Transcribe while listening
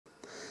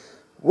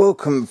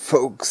Welcome,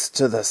 folks,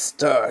 to the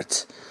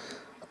start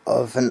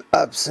of an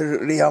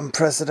absolutely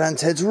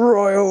unprecedented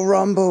Royal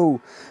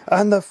Rumble,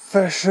 and the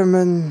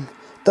Fisherman,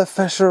 the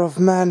Fisher of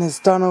Men, is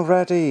done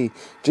already.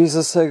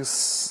 Jesus'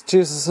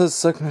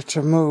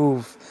 signature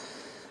move,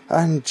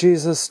 and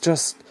Jesus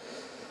just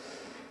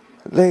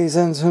lays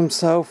into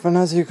himself, and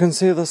as you can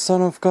see, the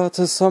Son of God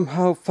has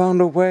somehow found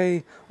a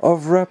way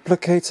of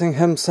replicating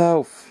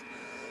himself,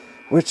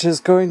 which is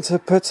going to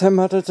put him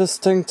at a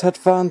distinct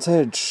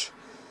advantage.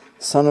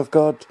 Son of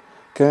God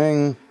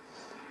laying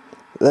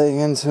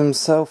into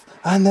himself,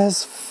 and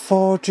there's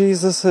four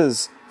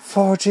Jesuses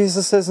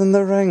in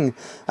the ring,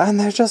 and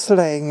they're just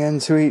laying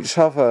into each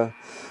other.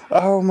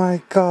 Oh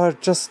my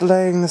God, just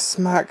laying the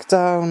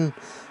Smackdown.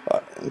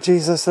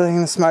 Jesus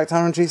laying the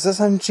Smackdown on Jesus,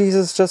 and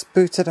Jesus just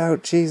booted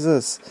out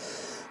Jesus.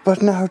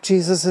 But now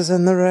Jesus is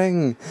in the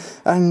ring,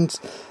 and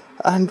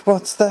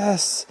what's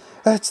this?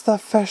 It's the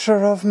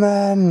Fisher of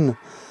Men.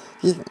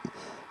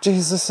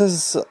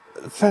 Jesus'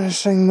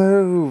 finishing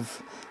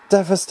move.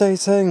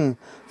 Devastating.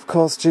 Of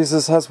course,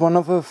 Jesus has one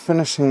other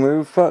finishing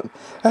move, but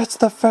it's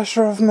the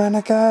Fisher of Men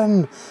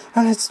again.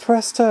 And it's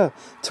Twister.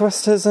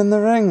 Twister's in the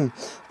ring.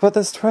 But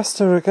there's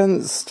Twister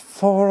against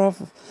four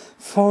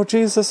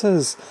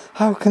Jesuses.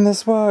 How can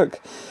this work?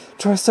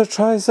 Twister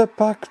tries a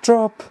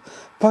backdrop.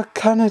 But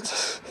can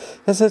it?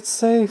 Is it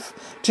safe?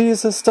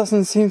 Jesus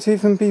doesn't seem to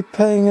even be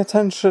paying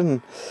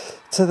attention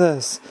to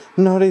this.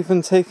 Not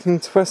even taking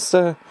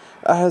Twister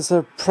as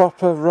a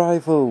proper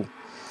rival.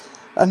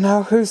 And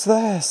now who's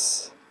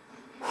this?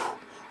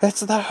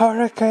 It's the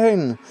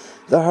Hurricane!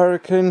 The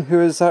Hurricane, who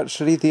is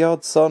actually the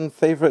odds-on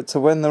favourite to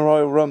win the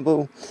Royal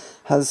Rumble,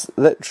 has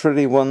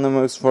literally won the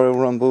most Royal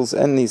Rumbles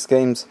in these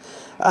games.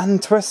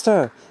 And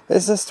Twister!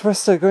 Is this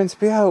Twister going to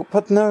be out?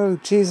 But no,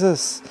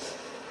 Jesus,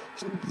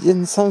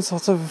 in some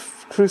sort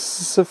of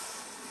crucifying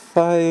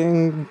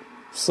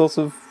sort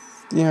of,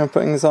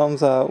 putting his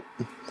arms out,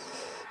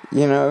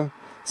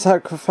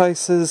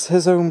 sacrifices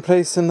his own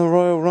place in the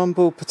Royal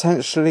Rumble,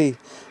 potentially,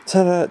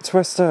 to let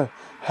Twister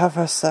have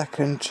a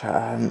second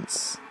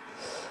chance.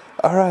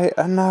 Alright,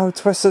 and now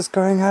Twister's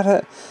going at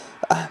it,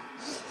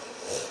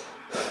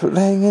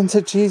 laying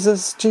into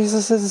Jesus.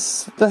 Jesus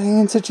is laying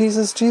into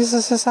Jesus.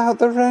 Jesus is out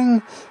the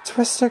ring.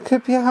 Twister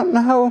could be out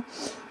now,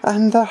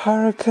 and the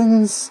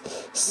Hurricane's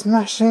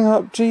smashing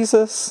up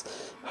Jesus.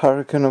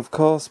 Hurricane, of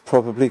course,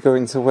 probably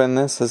going to win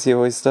this, as he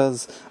always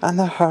does. And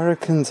the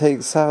Hurricane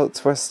takes out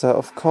Twister.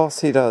 Of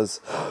course he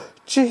does.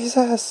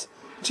 Jesus!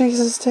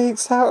 Jesus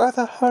takes out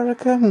the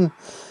Hurricane!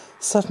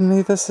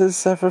 Suddenly this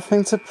is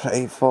everything to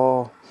play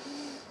for.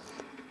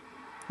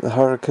 The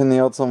Hurricane, the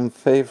odds-on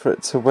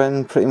favourite to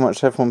win. Pretty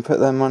much everyone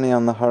put their money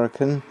on the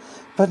Hurricane.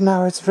 But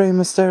now it's Rey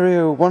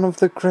Mysterio, one of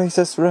the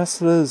greatest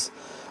wrestlers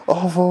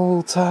of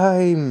all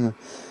time.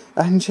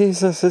 And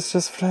Jesus is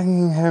just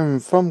flinging him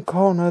from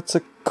corner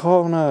to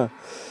corner.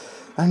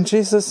 And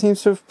Jesus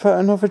seems to have put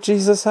another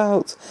Jesus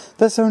out.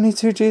 There's only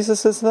two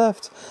Jesuses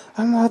left.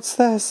 And what's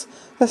this?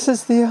 This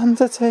is the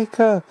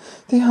Undertaker.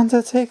 The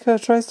Undertaker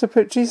tries to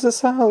put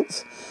Jesus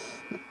out.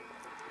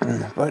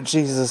 But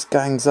Jesus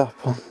gangs up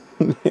on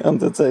the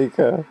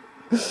Undertaker.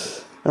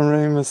 And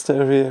Rey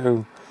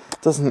Mysterio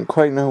doesn't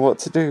quite know what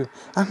to do.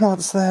 And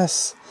what's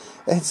this?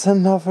 It's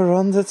another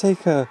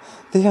Undertaker.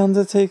 The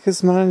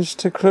Undertaker's managed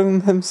to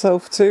clone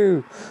himself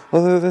too,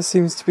 although there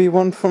seems to be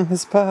one from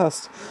his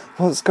past.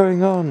 What's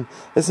going on?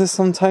 Is this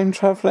some time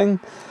travelling?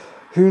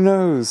 Who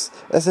knows?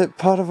 Is it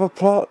part of a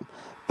plot?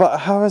 But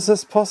how is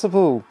this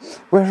possible?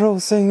 We're all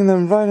seeing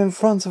them right in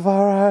front of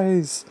our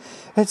eyes.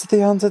 It's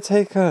the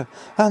Undertaker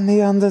and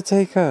the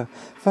Undertaker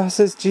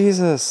versus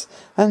Jesus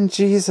and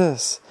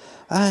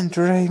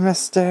Rey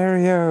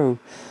Mysterio.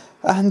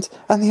 And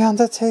the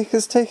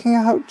Undertaker's taking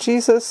out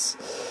Jesus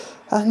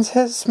and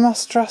his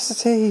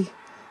monstrosity.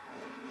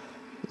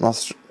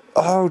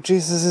 Oh,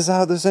 Jesus is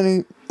out. There's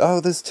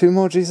two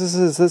more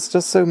Jesuses. There's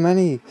just so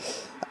many.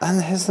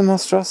 And here's the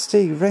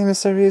monstrosity. Rey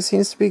Mysterio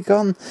seems to be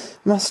gone.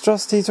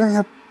 Monstrosity doing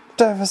a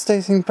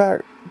devastating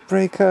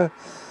backbreaker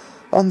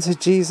onto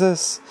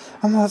Jesus.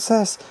 And what's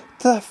this?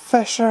 The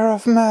Fisher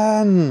of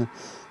Men.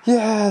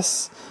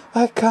 Yes,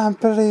 I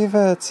can't believe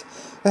it.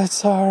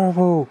 It's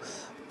horrible.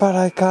 But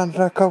I can't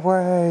look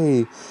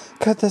away.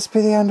 Could this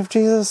be the end of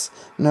Jesus?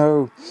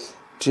 No.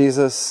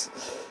 Jesus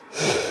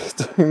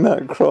doing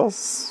that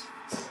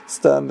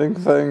cross-standing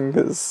thing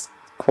is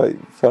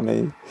quite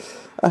funny.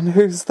 And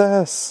who's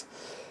this?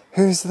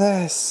 Who's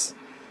this?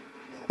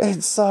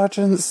 It's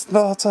Sergeant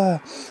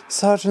Slaughter.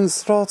 Sergeant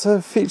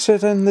Slaughter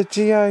featured in the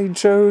G.I.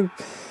 Joe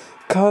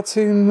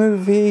cartoon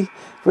movie,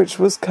 which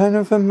was kind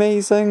of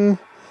amazing.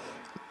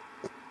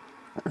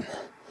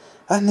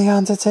 And the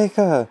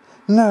Undertaker.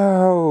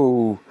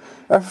 No!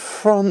 A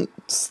front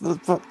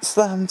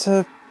slam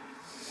to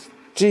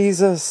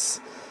Jesus.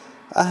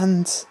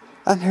 And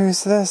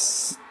who's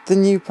this? The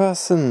new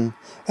person.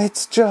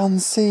 It's John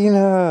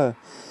Cena.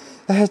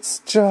 It's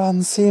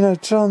John Cena.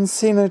 John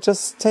Cena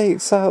just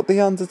takes out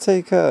the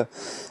Undertaker.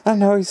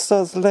 And now he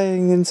starts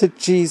laying into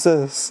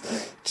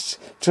Jesus.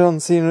 John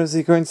Cena, is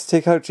he going to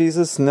take out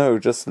Jesus? No,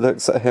 just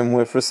looks at him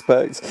with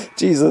respect.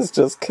 Jesus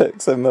just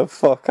kicks him the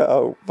fuck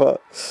out,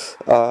 but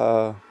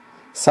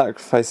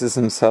sacrifices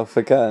himself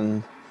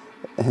again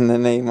in the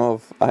name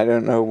of I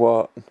don't know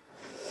what.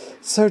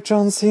 So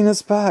John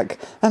Cena's back,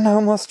 and now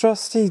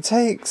Monstrosity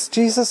takes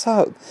Jesus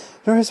out.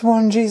 There is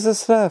one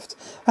Jesus left,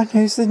 and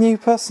who's the new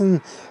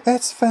person?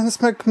 It's Vince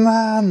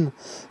McMahon!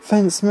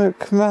 Vince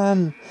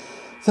McMahon,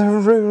 the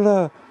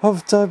ruler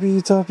of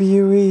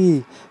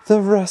WWE,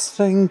 the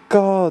wrestling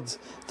god,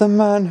 the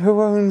man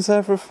who owns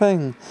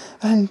everything,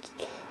 and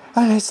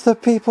it's the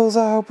people's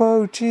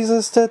elbow.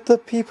 Jesus did the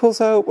people's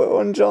elbow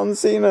on John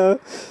Cena.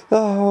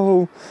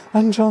 Oh,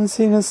 and John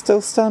Cena's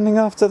still standing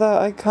after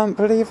that. I can't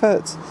believe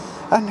it.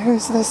 And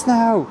who's this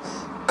now?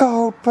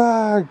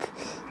 Goldberg,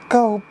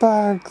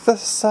 the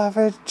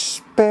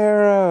savage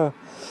bearer.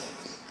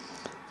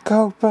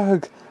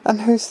 Goldberg.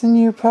 And who's the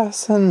new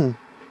person?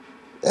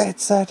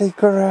 It's Eddie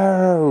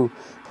Guerrero.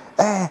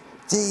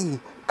 Eddie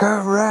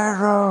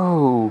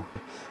Guerrero.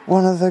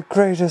 One of the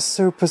greatest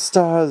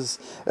superstars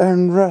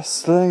in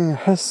wrestling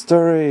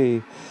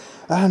history.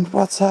 And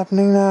what's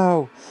happening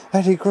now?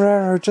 Eddie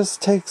Guerrero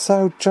just takes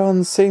out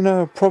John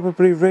Cena,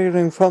 probably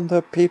reeling from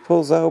the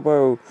people's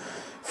elbow,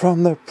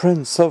 from the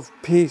Prince of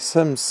Peace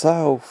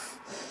himself,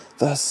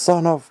 the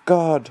Son of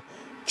God,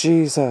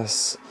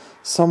 Jesus.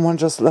 Someone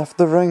just left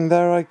the ring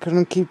there, I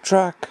couldn't keep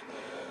track.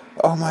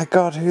 Oh my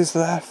God, who's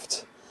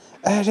left?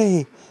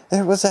 Eddie!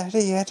 It was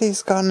Eddie.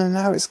 Eddie's gone and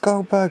now it's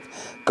Goldberg.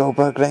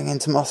 Goldberg laying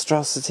into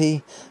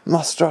Monstrosity.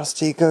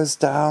 Monstrosity goes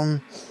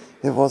down.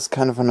 It was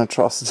kind of an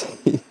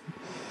atrocity.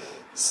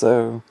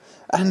 So,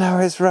 and now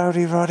it's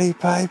Rowdy Roddy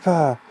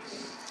Piper.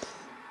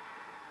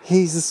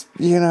 He's,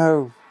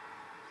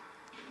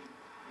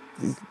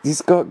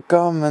 he's got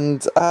gum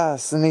and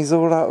ass and he's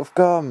all out of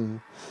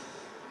gum.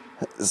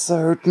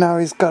 So now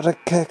he's got to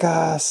kick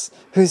ass.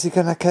 Who's he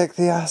going to kick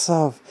the ass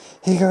of?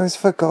 He goes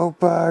for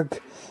Goldberg.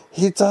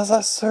 He does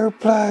a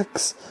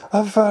suplex,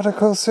 a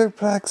vertical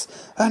suplex,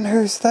 and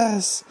who's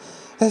this?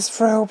 It's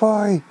Frail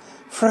Boy.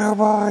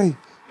 Oh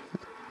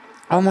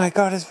my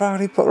God, is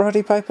Roddy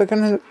Piper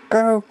gonna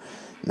go?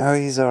 No,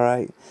 he's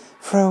alright.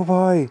 Frail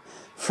Boy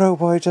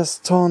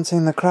just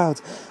taunting the crowd.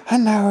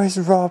 And now it's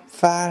Rob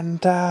Van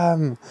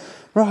Dam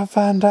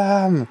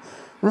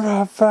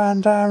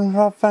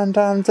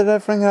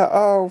delivering it.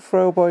 Oh,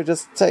 Frail Boy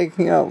just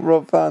taking out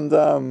Rob Van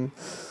Dam.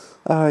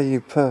 Ah, you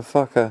poor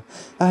fucker.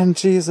 And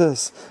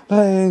Jesus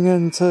laying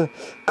into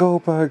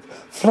Goldberg,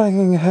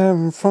 flinging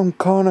him from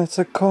corner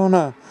to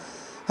corner.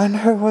 And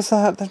who was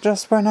that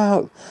just went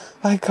out?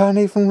 I can't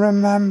even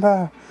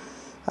remember.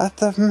 At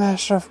the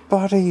mesh of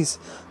bodies.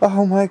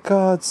 Oh my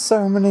God,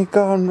 so many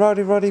gone.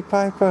 Roddy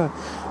Piper,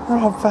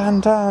 Rob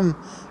Van Dam.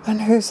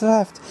 And who's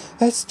left?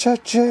 It's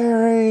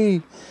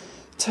Tajiri,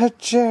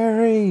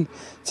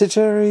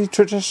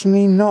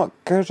 traditionally not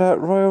good at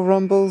Royal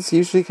Rumbles,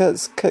 usually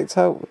gets kicked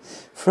out,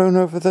 thrown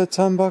over the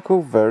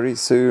turnbuckle very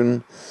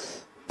soon.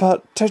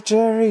 But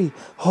Tajiri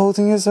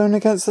holding his own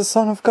against the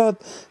Son of God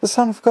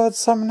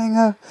summoning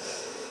a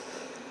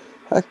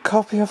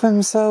copy of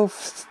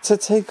himself to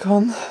take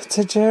on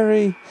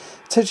Tajiri.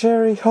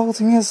 Tajiri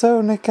holding his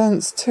own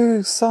against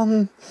two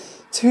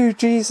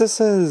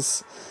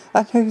Jesuses.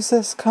 And who's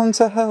this come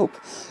to help?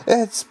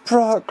 It's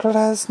Brock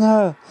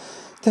Lesnar,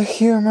 the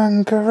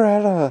human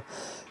gorilla,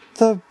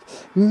 the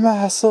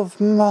massive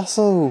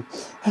muscle,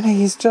 and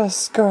he's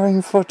just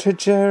going for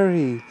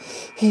Tajiri.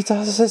 He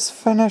does his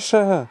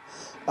finisher.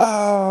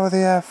 Oh, the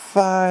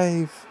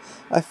F5.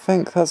 I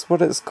think that's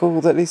what it's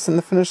called, at least in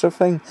the finisher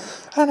thing.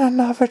 And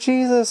another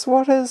Jesus.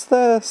 What is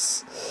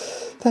this?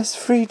 There's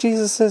three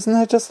Jesuses and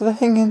they're just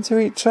laying into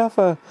each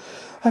other.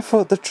 I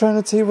thought the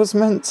Trinity was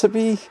meant to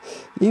be,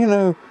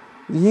 united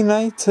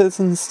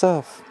and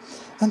stuff.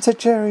 And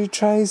Tajiri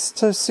tries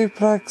to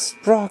suplex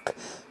Brock,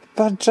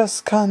 but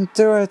just can't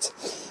do it.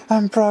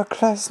 And Brock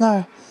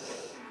Lesnar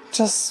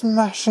just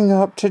smashing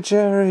up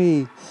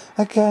Tajiri.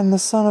 Again, the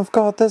Son of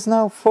God. There's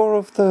now 4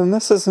 of them.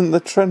 This isn't the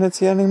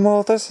Trinity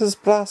anymore. This is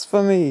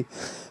blasphemy.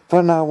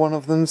 But now one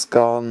of them's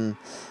gone.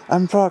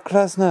 And Brock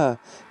Lesnar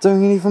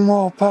doing an even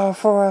more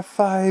powerful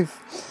F5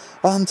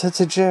 onto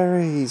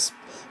Tajiri's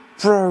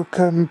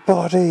broken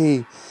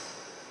body.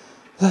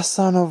 The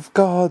Son of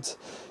God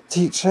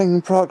teaching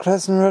Brock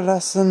Lesnar a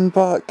lesson,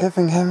 but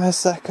giving him a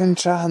second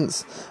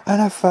chance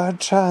and a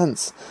third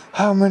chance.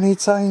 How many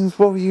times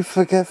will you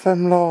forgive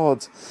him,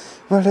 Lord?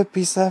 Will it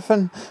be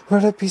 7?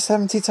 Will it be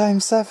 70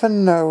 times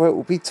 7? No, it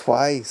will be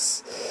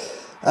twice.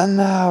 And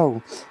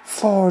now,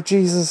 4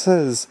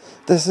 Jesuses.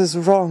 This is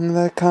wrong,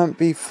 there can't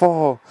be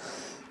 4.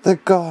 The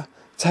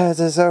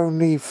Godhead is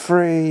only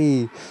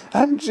 3.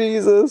 And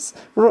Jesus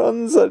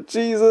runs at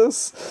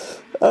Jesus.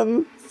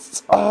 And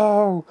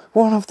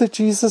one of the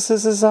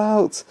Jesuses is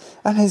out.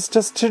 And it's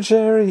just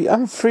Tajiri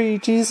and 3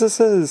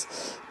 Jesuses.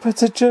 But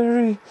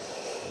Tajiri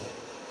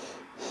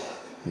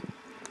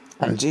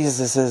and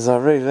Jesuses are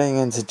really laying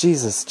into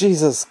Jesus.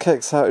 Jesus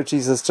kicks out of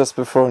Jesus just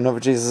before another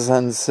Jesus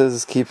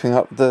enters, keeping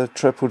up the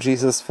triple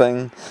Jesus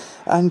thing.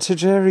 And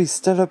Tajiri's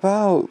still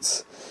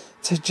about.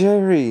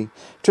 Tajiri.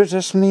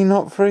 Traditionally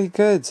not very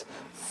good.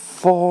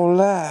 4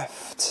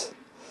 left.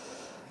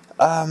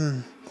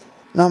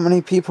 Not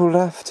many people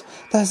left.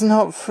 There's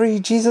not 3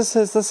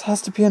 Jesuses. This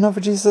has to be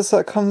another Jesus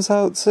that comes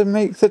out to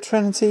make the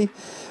Trinity.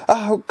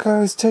 Out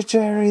goes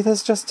Tajiri.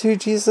 There's just 2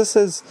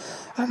 Jesuses.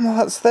 And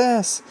what's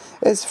this?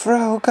 It's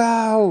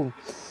Frogo.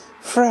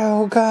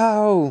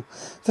 Frogo,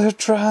 the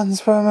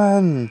trans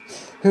woman,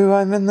 who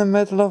I'm in the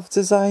middle of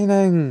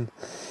designing.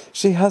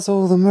 She has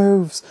all the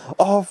moves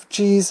of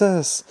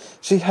Jesus.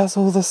 She has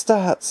all the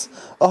stats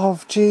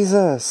of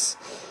Jesus.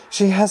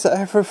 She has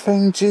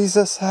everything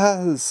Jesus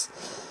has.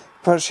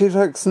 But she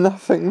looks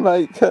nothing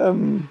like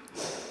him.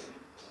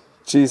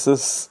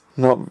 Jesus,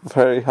 not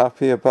very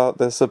happy about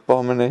this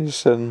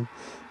abomination.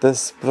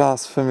 This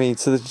blasphemy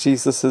to the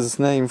Jesus'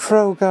 name.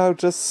 Frogo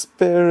just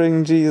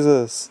spearing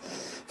Jesus.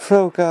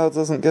 Frogo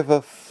doesn't give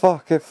a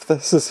fuck if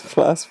this is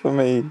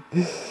blasphemy.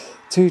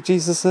 2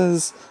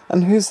 Jesuses.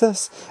 And who's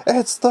this?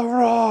 It's The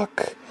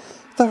Rock.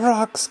 The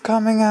Rock's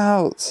coming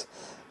out.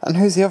 And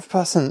who's the other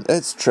person?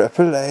 It's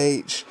Triple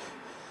H.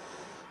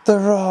 The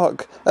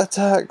Rock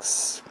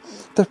attacks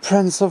the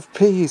Prince of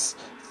Peace.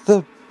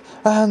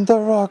 And The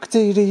Rock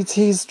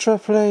DDT's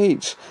Triple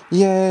H.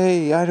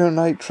 Yay, I don't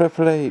like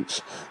Triple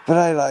H, but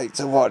I like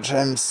to watch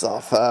him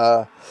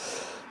suffer.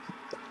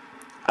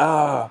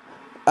 And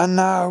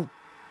now,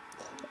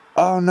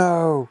 oh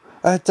no,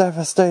 a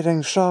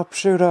devastating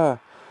sharpshooter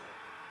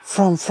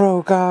from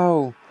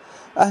Frogo.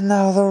 And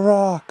now The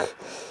Rock.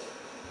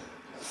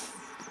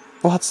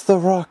 What's The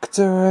Rock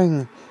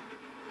doing?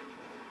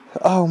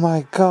 Oh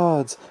my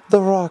god,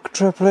 The Rock,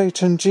 Triple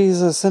H and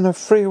Jesus in a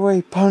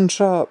freeway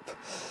punch-up.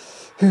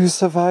 Who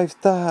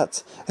survived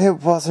that?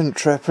 It wasn't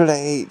Triple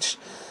H.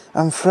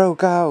 And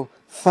Frogo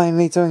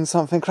finally doing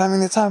something,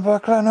 climbing the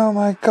turnbuckle, and oh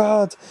my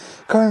god,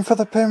 going for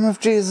the pin with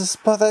Jesus,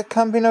 but there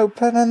can be no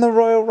pin in the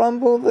Royal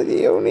Rumble.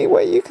 The only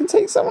way you can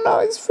take someone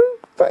out is through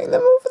putting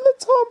them over the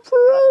top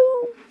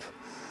rope.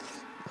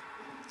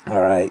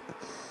 Alright,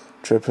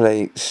 Triple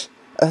H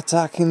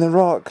attacking The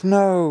Rock.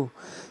 No,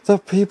 the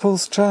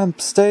People's Champ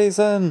stays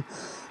in.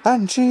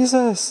 And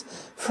Jesus,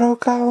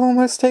 Frogo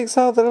almost takes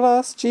out the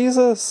last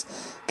Jesus.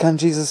 Can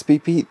Jesus be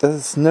beat?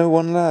 There's no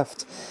one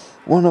left.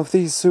 One of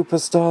these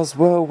superstars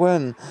will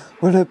win.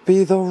 Will it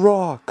be The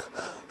Rock?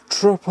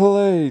 Triple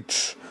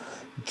H?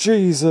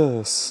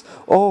 Jesus?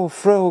 Or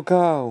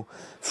Frogo?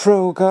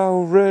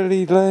 Frogo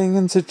really laying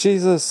into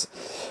Jesus.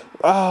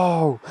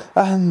 Oh,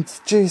 and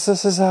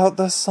Jesus is out.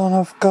 The Son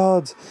of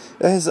God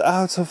is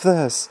out of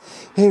this.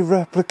 He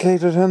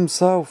replicated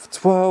himself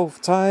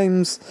 12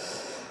 times.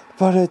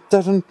 But it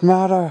didn't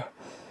matter.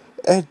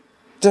 It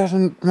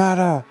didn't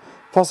matter.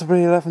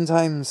 Possibly 11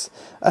 times.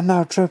 And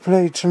now Triple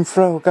H and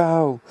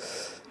Frogo.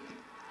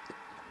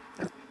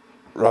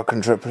 Rock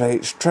and Triple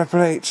H.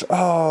 Triple H.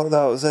 Oh,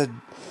 that was a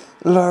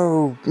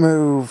low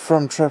move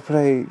from Triple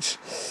H.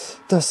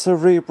 The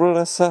cerebral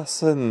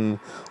assassin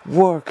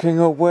working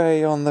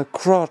away on the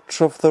crotch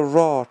of The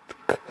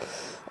Rock.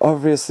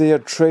 Obviously a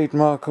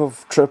trademark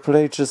of Triple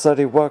H is that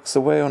he works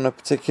away on a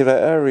particular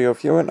area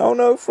of you and oh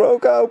no,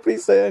 Frogo,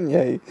 please stay in,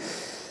 yay.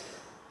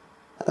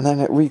 And then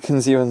it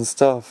weakens you and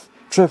stuff.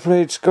 Triple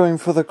H going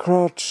for the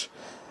crotch.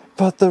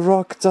 But The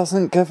Rock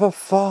doesn't give a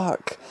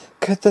fuck.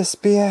 Could this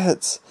be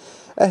it?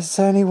 It's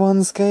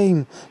anyone's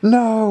game.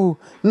 No,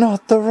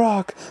 not The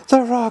Rock.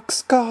 The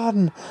Rock's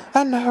gone.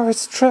 And now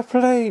it's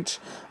Triple H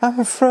and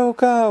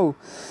Frogo.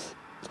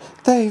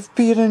 They've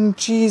beaten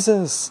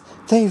Jesus.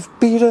 They've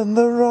beaten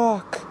The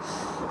Rock.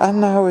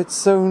 And now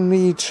it's only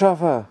each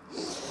other.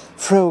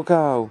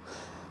 Frogo,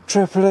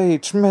 Triple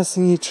H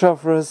missing each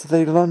other as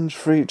they lunge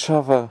for each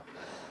other.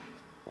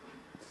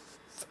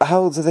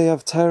 How do they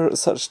have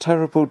such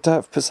terrible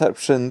depth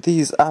perception?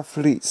 These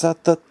athletes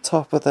at the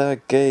top of their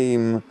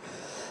game.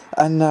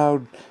 And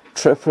now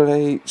Triple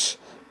H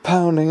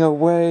pounding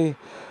away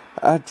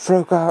at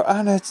Frogo,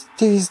 and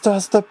he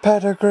does the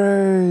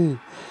pedigree.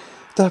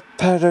 The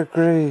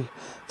pedigree.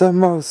 The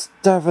most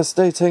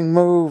devastating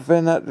move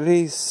in at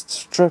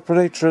least Triple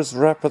H's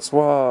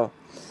repertoire.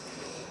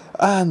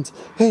 And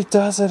he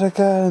does it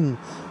again.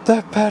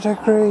 The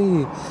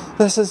pedigree.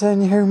 This is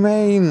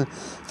inhumane.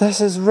 This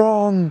is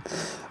wrong.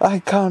 I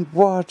can't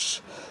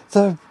watch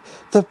the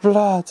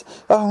blood.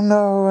 Oh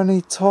no, and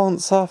he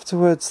taunts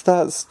afterwards.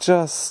 That's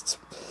just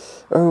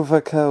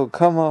overkill.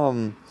 Come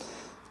on.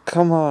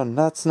 Come on,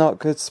 that's not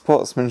good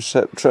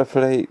sportsmanship,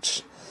 Triple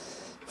H.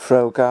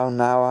 Frogo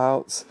now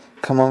out.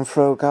 Come on,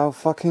 Frogo,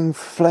 fucking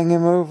fling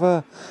him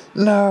over.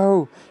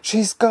 No,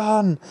 she's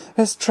gone.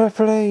 It's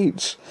Triple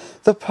H.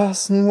 The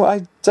person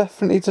I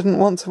definitely didn't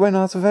want to win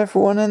out of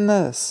everyone in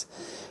this.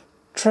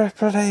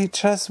 Triple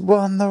H has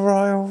won the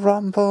Royal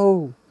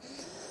Rumble.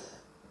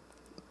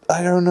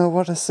 I don't know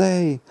what to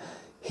say.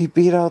 He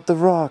beat out The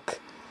Rock.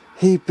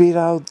 He beat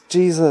out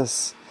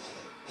Jesus.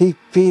 He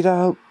beat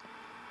out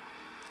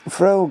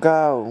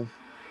Frogo.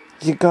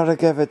 You gotta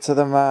give it to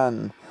the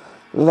man.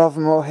 Love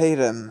him or hate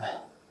him.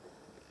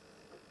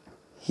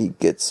 He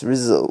gets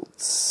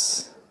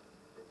results.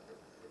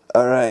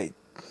 Alright.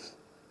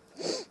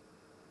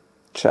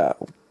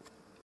 Ciao.